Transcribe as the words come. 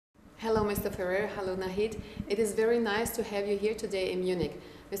Hello, Mr. Ferrer. Hello, Nahid. It is very nice to have you here today in Munich.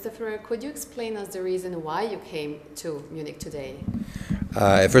 Mr. Ferrer, could you explain us the reason why you came to Munich today?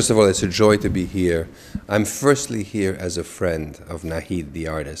 First of all, it's a joy to be here. I'm firstly here as a friend of Nahid, the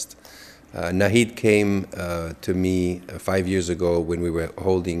artist. Nahid came to me 5 years ago when we were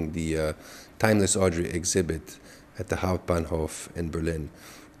holding the Timeless Audrey exhibit at the Hauptbahnhof in Berlin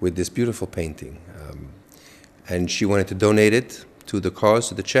with this beautiful painting. And she wanted to donate it to the cause,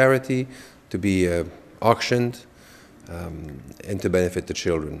 to the charity, to be auctioned and to benefit the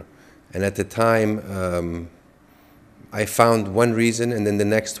children. And at the time, I found one reason, and then the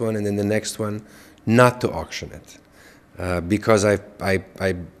next one, and then the next one, not to auction it. Because I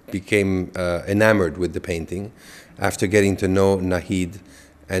became enamored with the painting after getting to know Nahid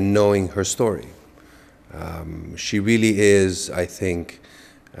and knowing her story. She really is, I think,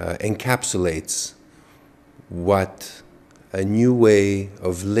 encapsulates what a new way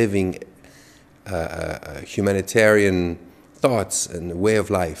of living humanitarian thoughts and way of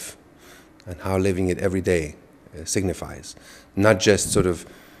life and how living it every day signifies. Not just sort of,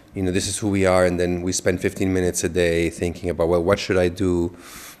 you know, this is who we are and then we spend 15 minutes a day thinking about, well, what should I do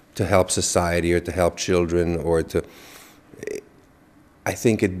to help society or to help children or to... I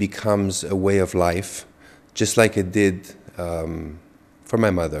think it becomes a way of life, just like it did for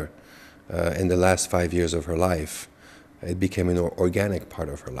my mother in the last 5 years of her life. It became an organic part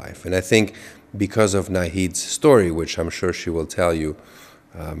of her life. And I think because of Nahid's story, which I'm sure she will tell you,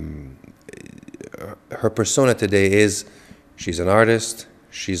 her persona today is, she's an artist,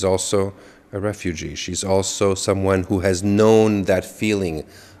 she's also a refugee, she's also someone who has known that feeling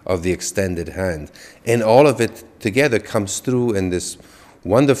of the extended hand. And all of it together comes through in this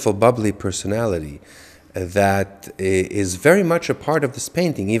wonderful, bubbly personality that is very much a part of this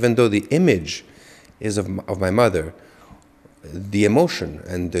painting, even though the image is of my mother. The emotion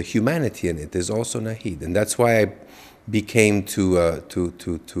and the humanity in it is also Nahid, and that's why I became to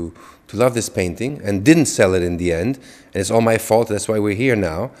love this painting and didn't sell it in the end, and it's all my fault. That's why we're here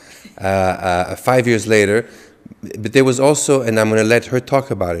now, 5 years later. But there was also, and I'm going to let her talk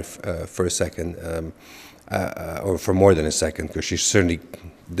about it for a second, or for more than a second, because she certainly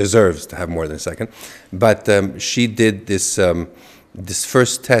deserves to have more than a second. But she did this this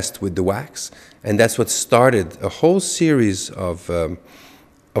first test with the wax. And that's what started a whole series of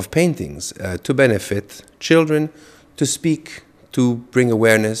paintings to benefit children, to speak, to bring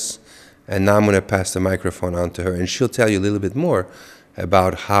awareness. And now I'm going to pass the microphone on to her, and she'll tell you a little bit more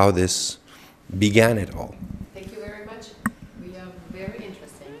about how this began it all. Thank you very much. We are very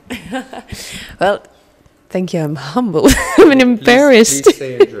interesting. Well, thank you. I'm humble. I'm embarrassed. Please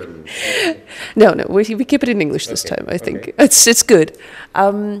say in German. No, we keep it in English this time. I think it's good.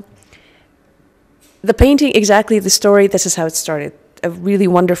 The painting, exactly the story, this is how it started. A really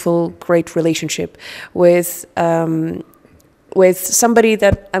wonderful, great relationship with somebody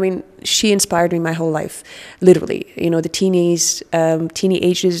that, I mean, she inspired me my whole life, literally. You know, the teeny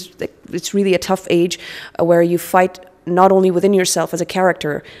ages, it's really a tough age where you fight not only within yourself as a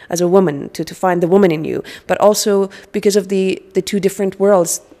character, as a woman, to find the woman in you, but also because of the two different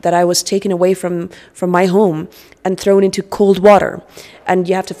worlds that I was taken away from my home and thrown into cold water. And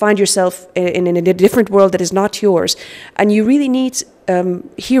you have to find yourself in a different world that is not yours. And you really need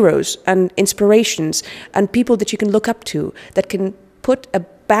heroes and inspirations and people that you can look up to, that can put a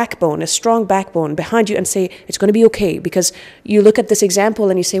backbone, a strong backbone behind you and say, it's going to be okay. Because you look at this example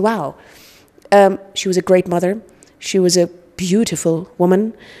and you say, wow, she was a great mother. She was a beautiful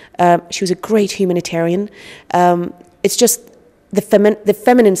woman. She was a great humanitarian. It's just the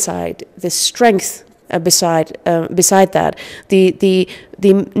feminine side, the strength beside that, the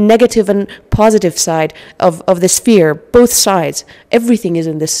negative and positive side of the sphere, both sides. Everything is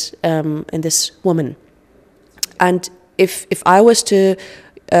in this woman. And if I was to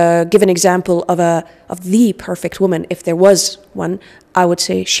give an example of the perfect woman, if there was one, I would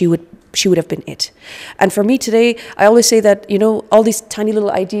say she would have been it. And for me today, I always say that, you know, all these tiny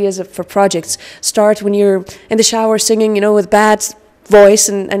little ideas for projects start when you're in the shower singing, you know, with bad voice,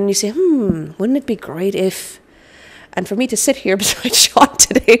 and you say, wouldn't it be great if... And for me to sit here beside Sean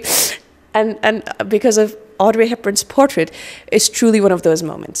today, and because of Audrey Hepburn's portrait, is truly one of those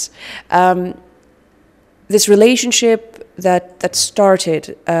moments. This relationship that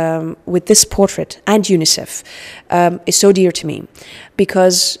started with this portrait and UNICEF is so dear to me,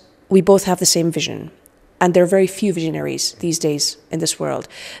 because we both have the same vision. And there are very few visionaries these days in this world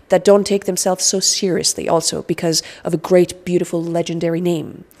that don't take themselves so seriously, also because of a great, beautiful, legendary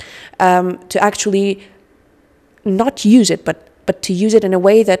name. To actually not use it, but but to use it in a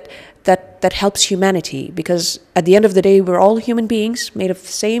way that helps humanity. Because at the end of the day, we're all human beings made of the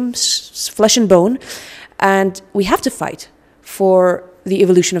same flesh and bone, and we have to fight for the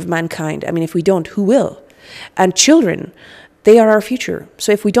evolution of mankind. I mean, if we don't, who will? And children, they are our future.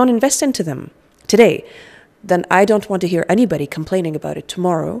 So if we don't invest into them today, then I don't want to hear anybody complaining about it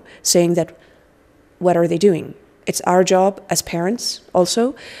tomorrow, saying that, what are they doing? It's our job as parents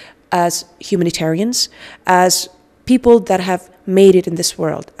also, as humanitarians, as people that have made it in this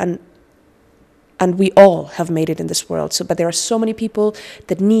world. And we all have made it in this world. So, but there are so many people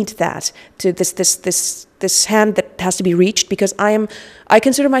that need that, to this hand that has to be reached, because I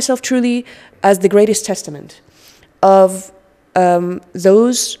consider myself truly as the greatest testament of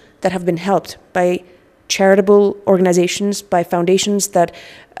those that have been helped by charitable organizations, by foundations that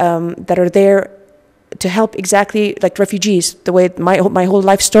are there to help, exactly like refugees, the way my whole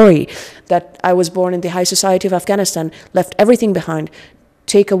life story, that I was born in the high society of Afghanistan, left everything behind,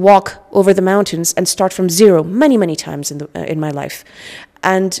 take a walk over the mountains and start from zero many times in my life.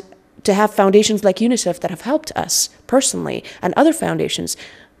 And to have foundations like UNICEF that have helped us personally, and other foundations,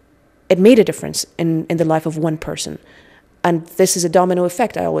 it made a difference in the life of one person. And this is a domino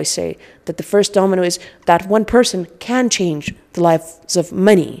effect, I always say, that the first domino is that one person can change the lives of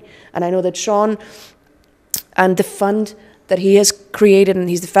many. And I know that Sean and the fund that he has created, and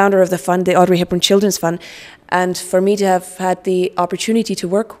he's the founder of the fund, the Audrey Hepburn Children's Fund, and for me to have had the opportunity to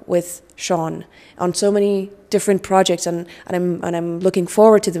work with Sean on so many different projects, and I'm looking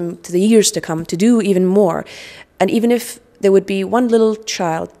forward to the years to come to do even more. And even if there would be one little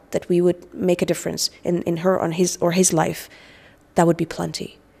child that we would make a difference in her, on his or his life, that would be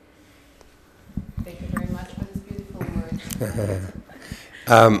plenty. Thank you very much for this beautiful words.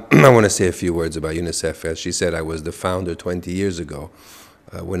 I want to say a few words about UNICEF. As she said, I was the founder 20 years ago.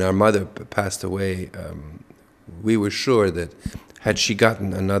 When our mother passed away, we were sure that had she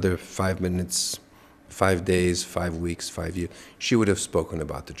gotten another 5 minutes, 5 days, 5 weeks, 5 years, she would have spoken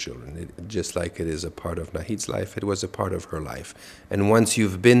about the children. Just like it is a part of Nahid's life, it was a part of her life. And once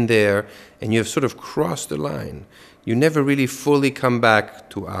you've been there and you've sort of crossed the line, you never really fully come back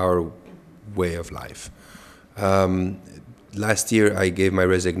to our way of life. Last year, I gave my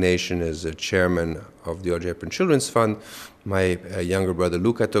resignation as a chairman of the Audrey Hepburn Children's Fund. My younger brother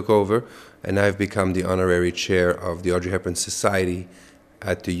Luca took over, and I've become the honorary chair of the Audrey Hepburn Society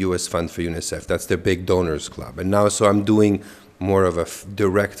at the U.S. Fund for UNICEF. That's their big donors club. And now, so I'm doing more of a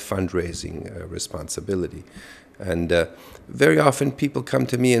direct fundraising responsibility. And very often people come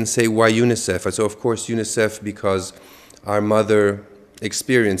to me and say, why UNICEF? I say, of course, UNICEF, because our mother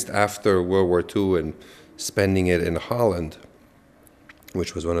experienced after World War II and spending it in Holland,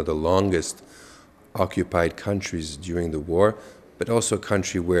 which was one of the longest occupied countries during the war, but also a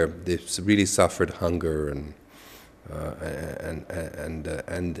country where they really suffered hunger and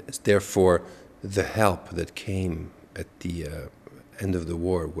therefore the help that came at the end of the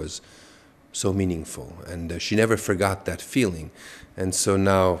war was so meaningful, and she never forgot that feeling. And so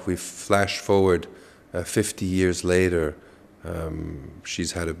now we flash forward 50 years later.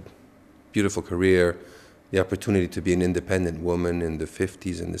 She's had a beautiful career, the opportunity to be an independent woman in the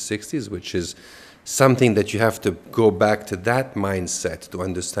 50s and the 60s, which is something that you have to go back to that mindset to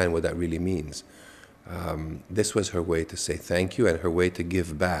understand what that really means. This was her way to say thank you and her way to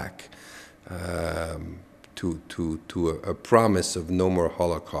give back to a promise of no more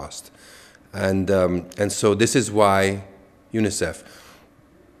Holocaust. And so this is why UNICEF.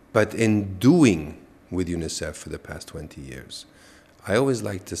 But in doing with UNICEF for the past 20 years, I always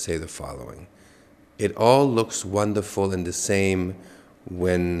like to say the following. It all looks wonderful and the same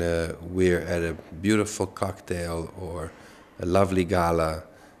when we're at a beautiful cocktail or a lovely gala,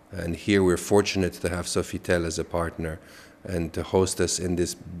 and here we're fortunate to have Sofitel as a partner and to host us in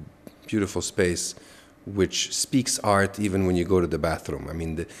this beautiful space which speaks art even when you go to the bathroom. I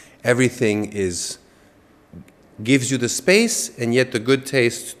mean, everything gives you the space and yet the good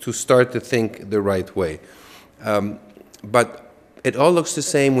taste to start to think the right way. But it all looks the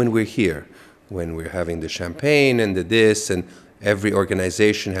same when we're here, when we're having the champagne and the this, and every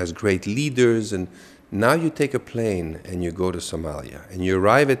organization has great leaders. And now you take a plane and you go to Somalia and you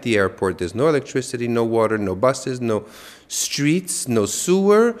arrive at the airport. There's no electricity, no water, no buses, no streets, no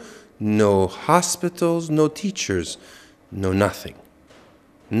sewer, no hospitals, no teachers, no nothing.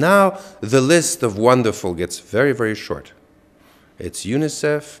 Now the list of wonderful gets very, very short. It's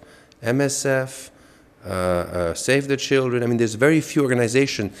UNICEF, MSF, Save the Children. I mean, there's very few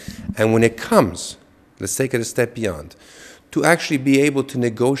organizations. And when it comes, let's take it a step beyond, to actually be able to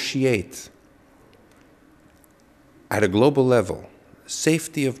negotiate at a global level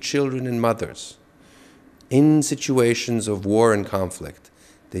safety of children and mothers in situations of war and conflict,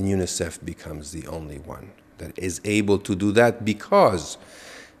 then UNICEF becomes the only one that is able to do that because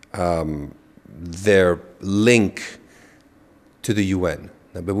their link to the UN.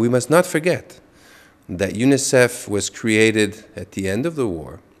 Now, but we must not forget that UNICEF was created at the end of the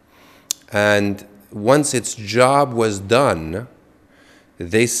war, and once its job was done,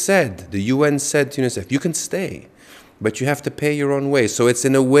 the UN said to UNICEF, you can stay, but you have to pay your own way. So it's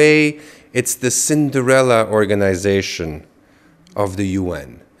in a way, it's the Cinderella organization of the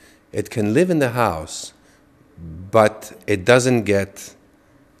UN. It can live in the house, but it doesn't get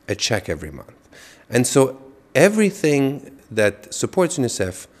a check every month. And so everything that supports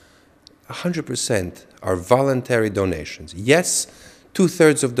UNICEF, 100% are voluntary donations. Yes,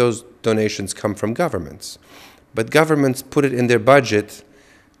 2/3 of those donations come from governments, but governments put it in their budget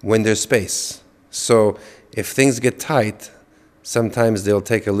when there's space. So if things get tight, sometimes they'll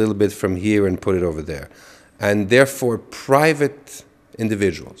take a little bit from here and put it over there. And therefore, private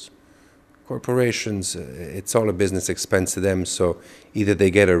individuals, corporations, it's all a business expense to them, so either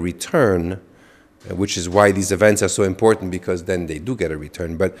they get a return, which is why these events are so important, because then they do get a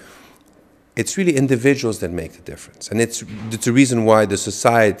return, but it's really individuals that make the difference. And it's the reason why the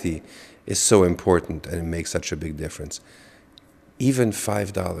society is so important and it makes such a big difference. Even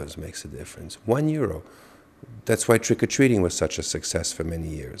 $5 makes a difference. €1. That's why trick-or-treating was such a success for many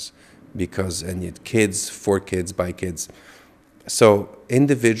years. Because, and you had kids, for kids, by kids. So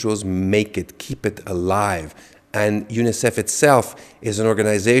individuals make it, keep it alive. And UNICEF itself is an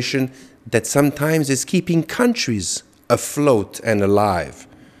organization that sometimes is keeping countries afloat and alive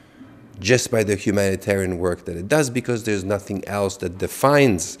just by the humanitarian work that it does, because there's nothing else that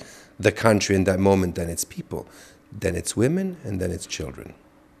defines the country in that moment than its people, then it's women, and then it's children.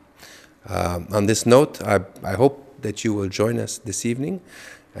 On this note, I hope that you will join us this evening.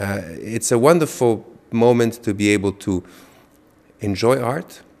 It's a wonderful moment to be able to enjoy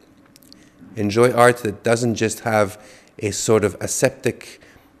art that doesn't just have a sort of aseptic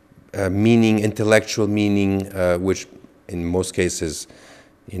meaning, intellectual meaning, which in most cases,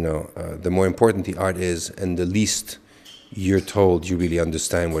 the more important the art is and the least you're told you really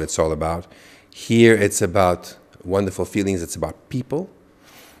understand what it's all about. Here it's about wonderful feelings, it's about people,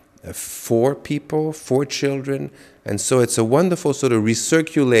 for children, and so it's a wonderful sort of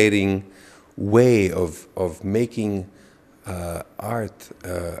recirculating way of making art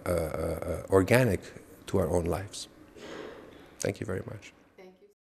organic to our own lives. Thank you very much.